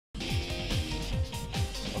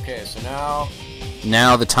Okay, so now...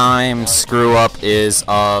 Now the time screw up is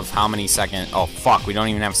of how many seconds? Oh fuck, we don't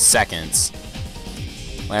even have seconds.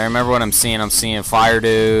 I remember what I'm seeing. I'm seeing fire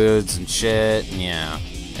dudes and shit. And yeah,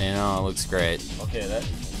 you know, it looks great. Okay, that...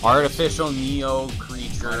 Artificial Neo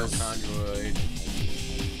creatures. Mitochondroid.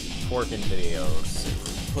 Twerking videos.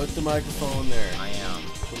 Put the microphone there. I am.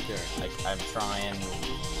 Put it there. I'm trying.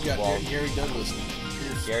 You got Well, Gary Douglas.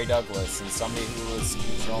 Gary Douglas and somebody who was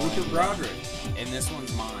controlling. Luther Broderick. And this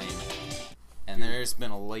one's mine. And there's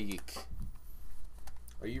been a leak.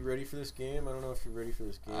 Are you ready for this game? I don't know if you're ready for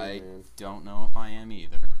this game, I man. don't know if I am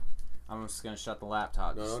either. I'm just gonna shut the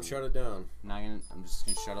laptop. No, don't shut it down. I'm just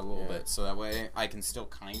gonna shut it a little Yeah. bit so that way I can still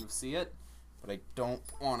kind of see it, but I don't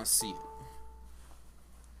want to see it.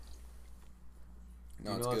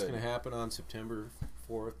 No, you it's know what's good. going to happen on September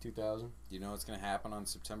 4th, 2000? You know what's gonna happen on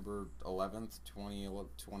September 11th,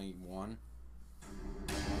 2021?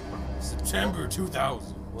 September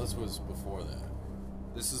 2000. Well, this was before that.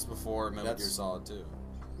 This is before Metal Gear Solid 2.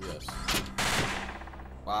 Yes.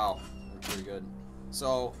 Wow, that's pretty good.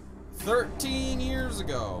 So, 13 years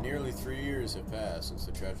ago. Nearly 3 years have passed since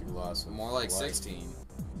the tragic loss of More like life 16.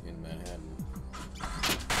 in Manhattan.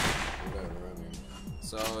 Whatever, I mean.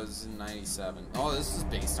 So, it's in 97. Oh, this is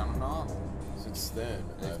based on a novel. Since then,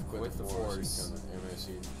 They've I've quit the force and become an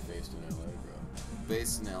MSC based in LA, bro.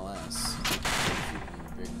 Based in LS.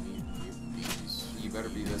 Big meat bees. You better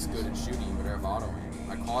be this good at shooting, you better have auto aim.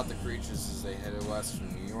 I caught the creatures as they headed west from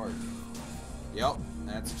New York. Yep,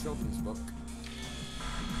 that's a children's book.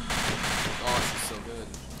 Oh, this is so good.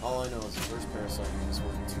 All I know is the first Parasite game is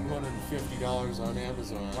worth $250 on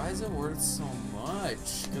Amazon. Why is it worth so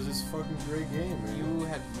much? Because it's a fucking great game, man. You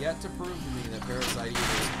have yet to prove to me that Parasite Eve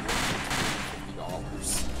is worth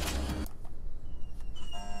 $250.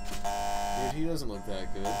 Dude, he doesn't look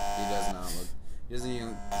that good. He does not look. He doesn't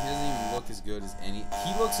even look as good as any.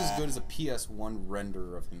 He looks as good as a PS1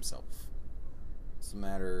 render of himself. It's a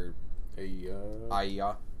matter.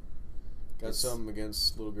 Got something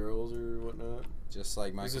against little girls or whatnot? Just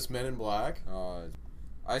like my. Is this Men in Black?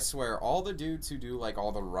 I swear, all the dudes who do like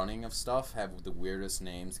all the running of stuff have the weirdest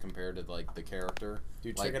names compared to like the character.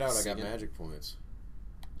 Dude, like, check it out. I got magic points.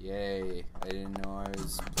 Yay! I didn't know I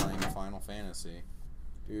was playing Final Fantasy.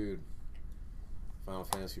 Dude, Final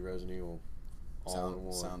Fantasy Resident Evil. All in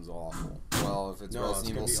one. Sounds awful. Well, if it's No,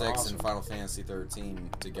 Resident Evil 6 awesome. and Final Fantasy 13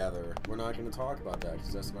 together, We're not going to talk about that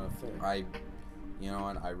because that's not a thing. You know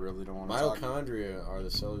what? I really don't want to talk. Mitochondria are the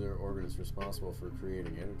cellular organs responsible for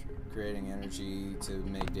creating energy. Creating energy to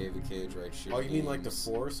make David Cage write shit. Oh, you mean like the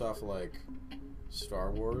Force off like Star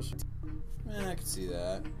Wars? I can see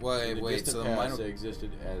that. Wait, so they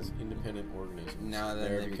existed as independent organisms. Now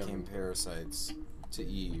then they became parasites to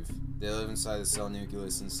Eve. They live inside the cell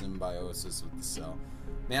nucleus in symbiosis with the cell.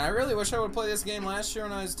 Man, I really wish I would play this game last year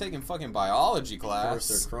when I was taking fucking biology class. Of course,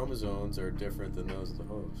 their chromosomes are different than those of the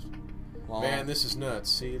host. Well, man, this is nuts.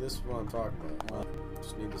 See, this is what I'm talking about. Well,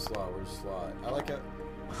 just need the slot. Where's the slot? I like it.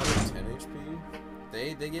 110 HP.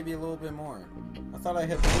 They give you a little bit more. I thought I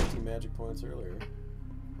had 50 magic points earlier.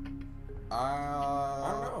 I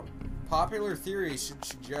don't know. Popular theory should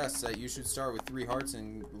suggest that you should start with 3 hearts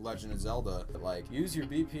in Legend of Zelda. Like, use your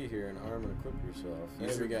BP here and arm and equip yourself.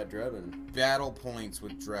 Hey, we got Drebin. Battle points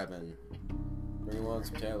with Drebin. Bring along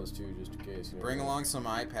some tablets too, just in case. You know, bring along some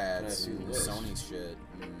iPads and Sony shit.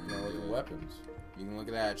 Now look at weapons. You can look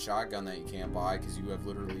at that shotgun that you can't buy because you have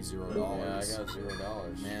literally $0. Yeah, I got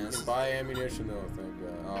 $0. Man, you can buy ammunition though, thank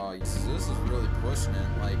God. Oh, this is really pushing it.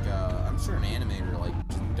 Like, I'm sure an animator like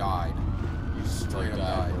just died. He just straight up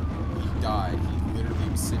died. He died. He literally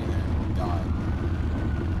was sitting there and he died.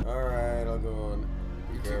 All right, I'll go on.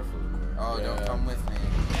 Be careful. Oh, yeah. Don't come with me,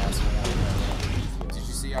 asshole. Did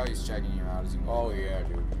you see how he's checking you out as you move? Oh yeah,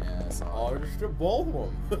 dude. Yeah, I saw. Oh, there's both of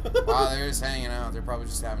them. Wow, they're just hanging out. They're probably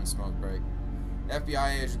just having a smoke break.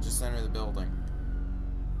 FBI agent just entered the building.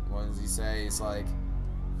 What does he say? He's like,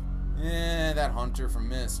 that hunter from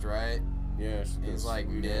Mist, right? Yeah, he's like,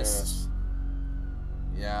 Mist.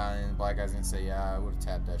 Yeah, and the black guy's gonna say, yeah, I would've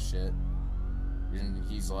tapped that shit. And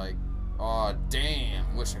he's like, oh,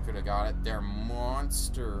 damn, wish I could've got it. They're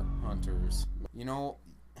monster hunters. You know,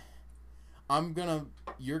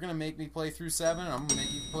 you're gonna make me play through 7, and I'm gonna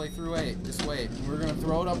make you play through 8. Just wait. We're gonna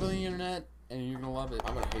throw it up on the internet, and you're gonna love it.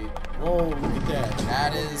 I'm gonna hate. Whoa, look at that.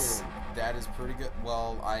 That is pretty good.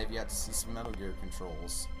 Well, I have yet to see some Metal Gear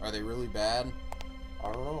controls. Are they really bad?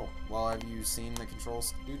 I don't know. Well, have you seen the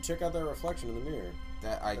controls? Dude, check out that reflection in the mirror.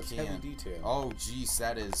 That's heavy detail. Oh, jeez,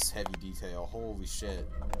 that is heavy detail. Holy shit.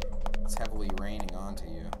 It's heavily raining onto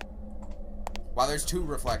you. Wow, there's 2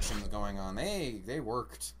 reflections going on. They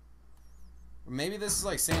worked. Maybe this is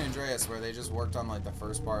like San Andreas, where they just worked on like the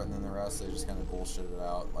first part and then the rest they just kind of bullshitted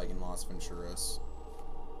out, like in Las Venturas.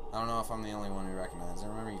 I don't know if I'm the only one who recognized it. I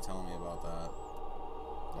remember you telling me about that.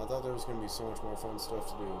 I thought there was gonna be so much more fun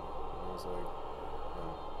stuff to do. And I was like,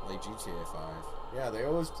 no. Like GTA 5. Yeah, they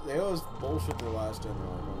always bullshit their last gen. They're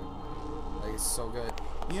like, oh. Like, it's so good.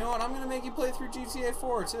 You know what? I'm gonna make you play through GTA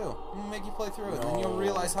 4 too. I'm gonna make you play through it, and then you'll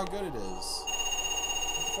realize how good it is.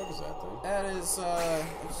 What the fuck is that thing? That is,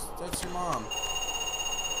 that's your mom.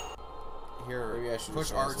 Here, Maybe I should push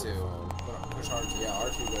just R2. Push R2. Yeah,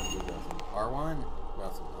 R2 doesn't do nothing. R1?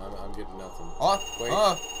 Nothing. I'm getting nothing. Oh! Wait.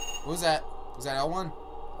 Oh! What was that? Was that L1?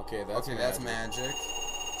 Okay, that's okay, magic. that's magic.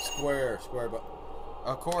 Square, but...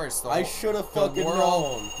 Of course. I should have fucking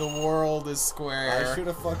known. The world is square. I should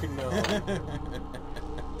have fucking known.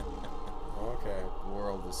 Okay. The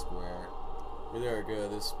world is square. You're there, good.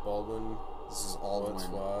 This Baldwin... This is Aldwin.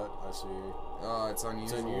 SWAT, I see. Oh, it's unusual.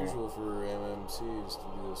 It's unusual for MMCs to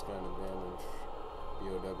do this kind of damage.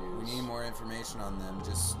 BOWs. We need more information on them.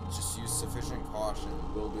 Just use sufficient caution.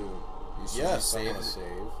 Will do. Yes, I'm gonna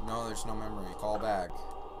save. No, there's no memory. Call back.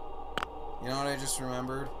 You know what I just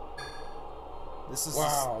remembered? This is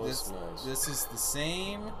wow, this is nice. This is the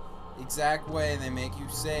same exact way they make you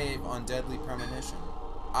save on Deadly Premonition.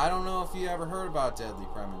 I don't know if you ever heard about Deadly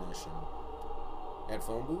Premonition. At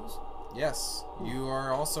phone booths? Yes, you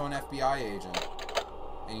are also an FBI agent,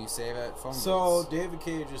 and you save at phone booths. So David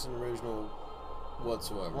Cage isn't original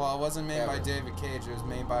whatsoever. Well, it wasn't made by David Cage. It was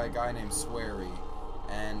made by a guy named Swery,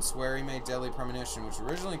 and Swery made Deadly Premonition, which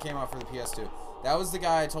originally came out for the PS2. That was the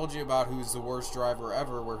guy I told you about who's the worst driver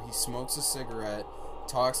ever, where he smokes a cigarette,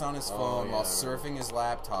 talks on his phone while surfing his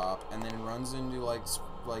laptop, and then runs into like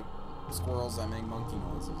squirrels that make monkey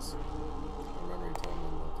noises. I remember you telling me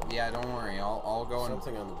about that. Yeah, don't worry. I'll go and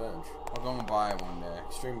something on the bench. I'll go and buy it one day.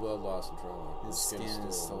 Extreme blood loss and trauma. His skin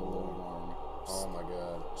is still a little warm. Oh my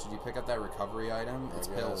god. Should you pick up that recovery item? It's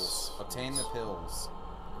pills. Obtain the pills.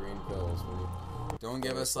 Green pills. Don't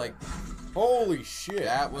give us like. Holy shit!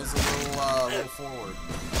 That was a little forward.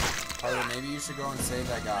 Carter, maybe you should go and save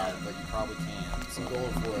that guy, but you probably can't. So I'm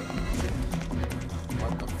going for it.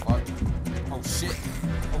 What the fuck? Oh shit!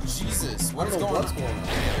 Oh Jesus! What is going on? What's going on?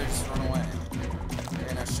 They're just run away.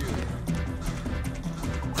 Okay, now shoot.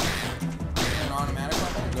 An automatic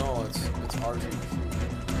weapon? No, it's RG.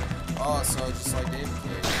 Oh, so just like David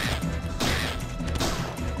Cage.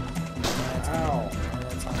 Ow!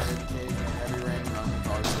 That's how David Cage made Heavy Rain run with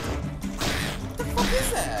R2. What the fuck is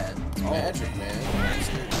that? It's magic, man.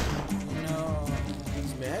 Magic. No.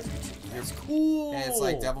 It's magic. It's cool. Yeah, it's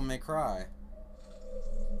like Devil May Cry.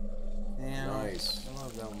 Yeah. Nice. I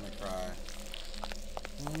love Devil May Cry.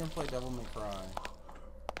 I'm gonna play Devil May Cry.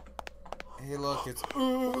 Hey, look, it's.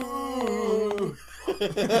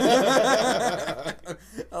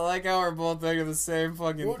 I like how we're both thinking the same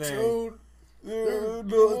fucking thing. They're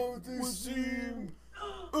not the same.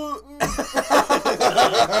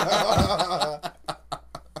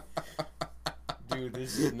 Dude,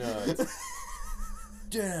 this is nuts.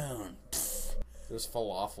 Down. There's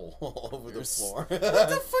falafel all over the floor. What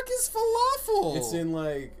the fuck is falafel? It's in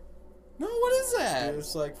like. No, what is that?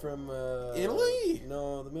 It's like from Italy?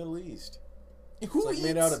 No, the Middle East. Who it's like eats...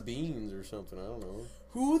 made out of beans or something. I don't know.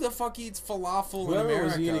 Who the fuck eats falafel in Whoever America?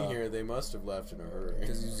 was eating here, they must have left in a hurry.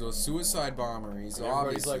 Because he's a suicide bomber. He's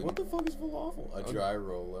everybody's like, what the fuck is falafel? A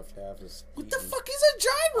gyro left half is. What the fuck is a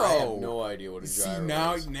gyro? I have no idea what a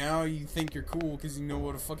gyro is. Now you think you're cool because you know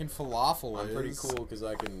what a fucking falafel is. I'm pretty cool because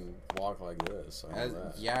I can walk like this. I know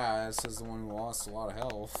that. Yeah, says the one who lost a lot of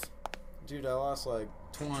health. Dude, I lost like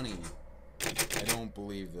 20. I don't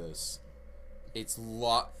believe this. It's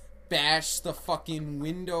locked. Bash the fucking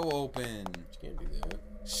window open. You can't do that.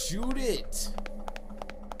 Shoot it.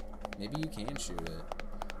 Maybe you can shoot it.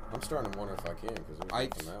 I'm starting to wonder if I can because there's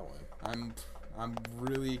nothing that way. I'm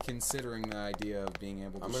really considering the idea of being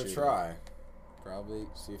able to. I'm gonna shoot try. It. Probably.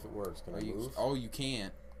 See if it works. Can I move? Oh, you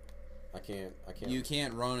can't. I can't. You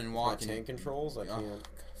can't run and walk. My tank controls. I can't.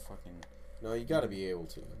 Fucking. No, you gotta be able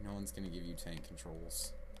to. No one's gonna give you tank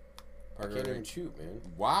controls. I can't even shoot, man.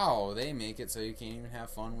 Wow, they make it so you can't even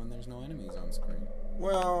have fun when there's no enemies on screen.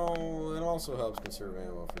 Well, it also helps conserve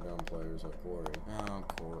ammo for dumb players like Corey. Oh,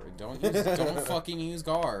 Corey. Don't fucking use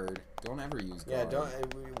guard. Don't ever use guard. Yeah,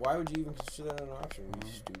 why would you even consider that an option? Are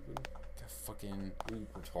you stupid? Fucking... Are you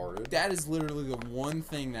retarded? That is literally the one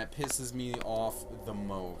thing that pisses me off the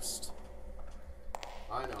most.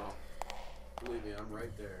 I know. Believe me, I'm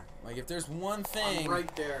right there. Like, if there's one thing... I'm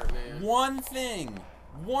right there, man. One thing!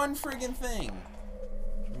 One friggin' thing!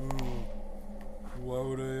 Why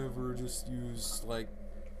would I ever just use, like...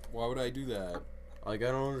 Why would I do that? Like,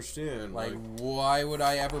 I don't understand. Like, why would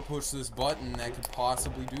I ever push this button that could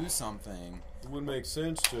possibly do something? It wouldn't make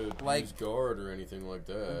sense to use guard or anything like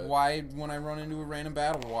that. Why, when I run into a random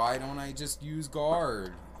battle, why don't I just use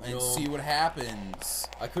guard and see what happens?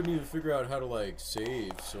 I couldn't even figure out how to, like,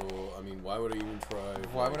 save, so, I mean, why would I even try?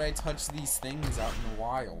 Why would I touch these things out in the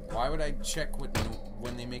wild? Why would I check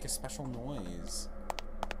when they make a special noise?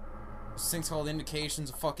 This thing's called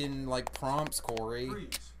indications of fucking, like, prompts, Corey.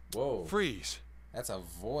 Freeze. Whoa. Freeze. That's a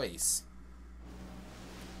voice.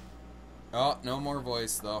 Oh, no more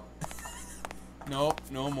voice, though. Nope,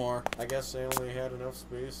 no more. I guess they only had enough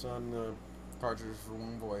space on the... Cartridge for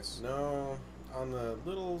one voice. No, on the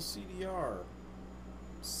little CDR.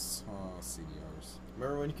 Oh, CDRs.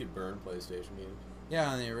 Remember when you could burn PlayStation games? Yeah,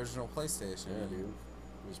 on the original PlayStation. Yeah, dude.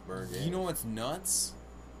 Just burn games. You know what's nuts?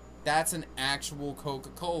 That's an actual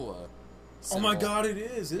Coca-Cola. Oh my god, it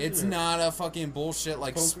is, isn't It's it? not a fucking bullshit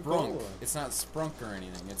like Coca-Cola. Sprunk. It's not Sprunk or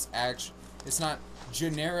anything. It's not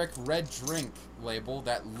generic red drink label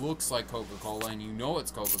that looks like Coca-Cola and you know it's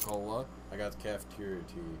Coca-Cola. I got the cafeteria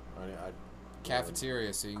tea.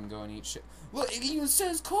 Cafeteria, so you can go and eat shit. Look, it even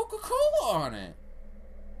says Coca-Cola on it.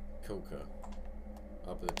 Coca.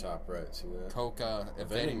 Up at the top right, see that? Coca, a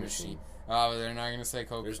vending machine. Oh, they're not gonna say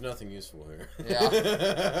Coca. There's nothing useful here. Yeah.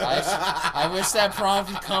 I wish that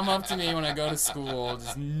prompt would come up to me when I go to school.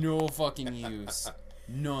 Just no fucking use.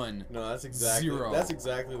 None. No, that's exactly Zero. That's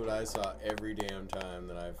exactly what I saw every damn time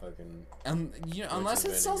that I fucking. You know, unless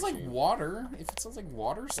it sells like water. If it sells like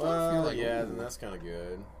water stuff, Well, you're like, yeah, ooh. then that's kind of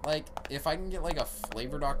good. Like, if I can get like a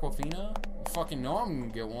flavored Aquafina, you fucking know I'm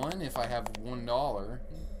gonna get one if I have $1.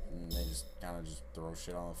 And they just kind of just throw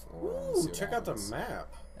shit on the floor. And see Ooh, what check happens. out the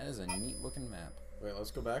map. That is a neat looking map. Wait,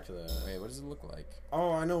 let's go back to that. Wait, what does it look like?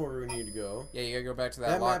 Oh, I know where we need to go. Yeah, you gotta go back to that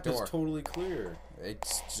That locked map door. is totally clear.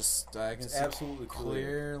 It's just I can It's see absolutely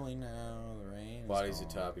clear. clearly now. The rain. Bodies is gone.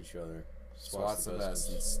 atop each other. SWAT's the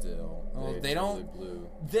best and still. Oh, they totally don't. Blue.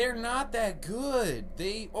 They're not that good.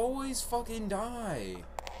 They always fucking die.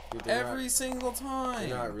 Dude, Every single time.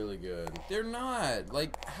 They're not really good. They're not.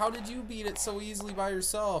 Like, how did you beat it so easily by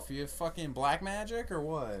yourself? You have fucking black magic or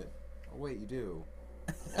what? Oh, wait, you do.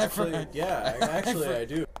 Actually, yeah, I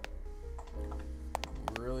do.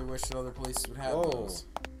 Really wish that other places would have Whoa. those.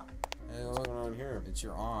 Hey, What's look, going on here? it's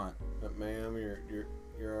your aunt. Ma'am,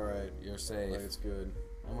 you're all right. You're safe. Like, it's good.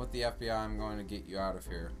 I'm with the FBI. I'm going to get you out of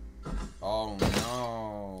here. Oh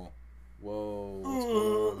no. Whoa. What's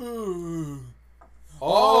going on?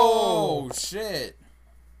 Oh shit.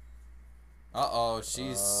 Uh-oh,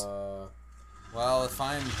 she's well, if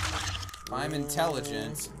I'm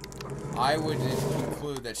intelligent, I would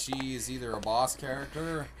conclude that she is either a boss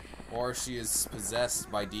character or she is possessed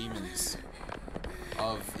by demons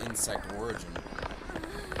of insect origin.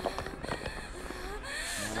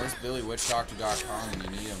 Now, where's BillyWitchDoctor.com when you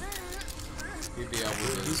need him? He'd be able to.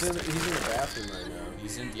 He's in the bathroom right now.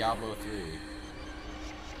 He's in Diablo 3.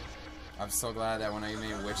 I'm so glad that when I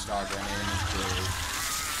made a witch doctor, I made him as Billy.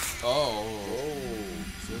 Oh.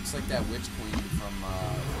 She looks like that witch queen from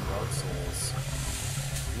Dark Souls.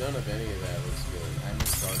 None of any of that looks good. I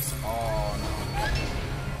miss Dark Souls. Oh, no.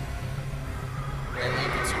 Hey,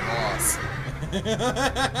 look, it's your boss.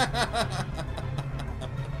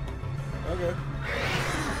 Okay.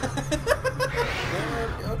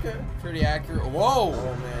 Yeah, okay. Pretty accurate. Whoa!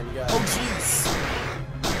 Oh man, you got. Oh jeez!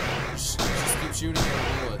 Just keep shooting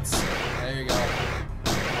your bullets. There you go.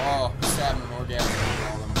 Oh, just having an orgasm with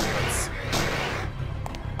all them bullets.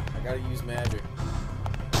 I gotta use magic.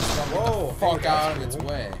 Whoa! Get the fuck out of its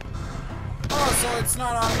way. Oh, so it's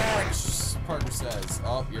not automatic, Parker says.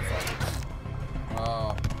 Oh, you're fucked.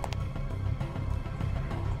 Oh.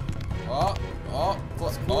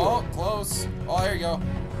 Close. Oh, there you go. Boy,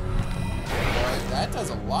 that does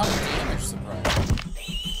a lot of damage, surprise.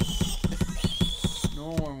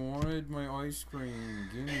 No, I wanted my ice cream.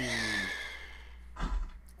 Gimme.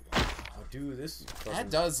 Oh, dude, this is fucking... That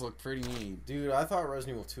does look pretty neat. Dude, I thought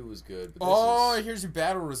Resident Evil 2 was good, but Oh, this is... here's your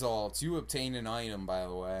battle results. You obtained an item, by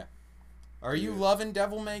the way. Are you loving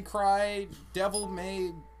Devil May Cry? Devil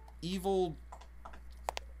May Evil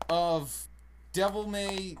of Devil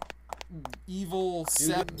May Evil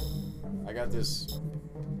 7. I got this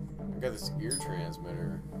ear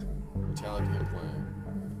transmitter, metallic implant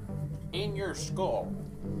In your skull.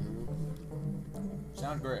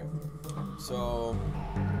 Sound great. So,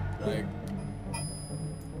 like,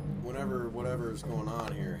 whenever whatever's going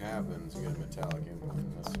on here happens, you get a metallic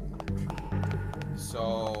implant. That's some weird shit.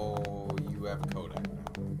 So, you have a codec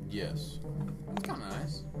now. Yes. That's kind of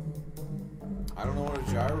nice. I don't know what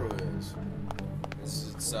a gyro is.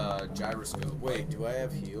 It's gyroscope. Wait, do I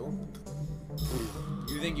have heal?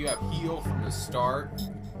 You think you have heal from the start?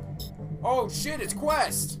 Oh shit, it's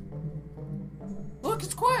Quest! Look,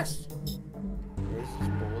 it's Quest! Where's his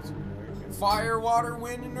bullets in there? Fire, water,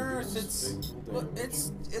 wind, and earth.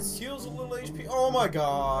 It's heals a little HP. Oh my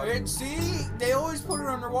god! See, they always put it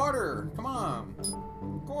underwater. Come on,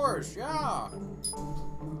 of course, yeah.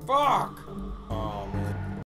 Fuck.